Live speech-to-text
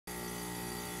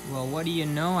Well, what do you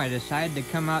know? I decided to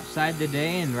come outside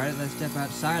today, and right as I step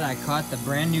outside, I caught the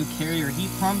brand new carrier heat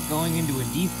pump going into a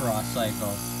defrost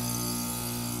cycle.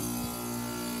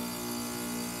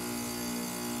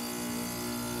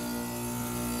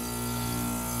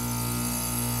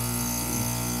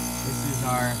 This is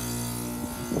our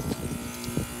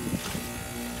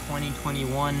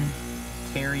 2021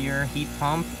 carrier heat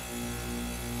pump.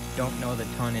 Don't know the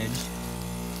tonnage.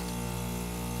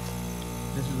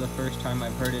 This is the first time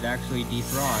I've heard it actually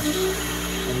defrost.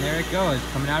 And there it goes,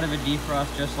 coming out of a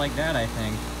defrost just like that, I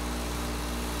think.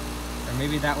 Or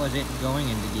maybe that was it going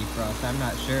into defrost, I'm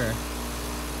not sure.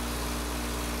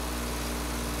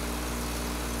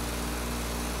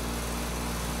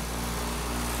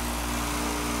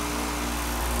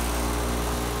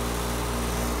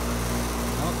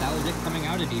 Oh, that was it coming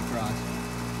out of defrost.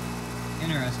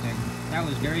 Interesting. That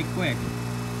was very quick.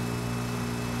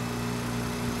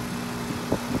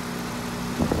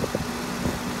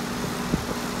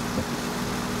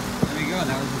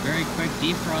 That was a very quick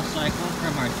defrost cycle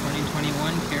from our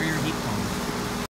 2021 carrier heat pump.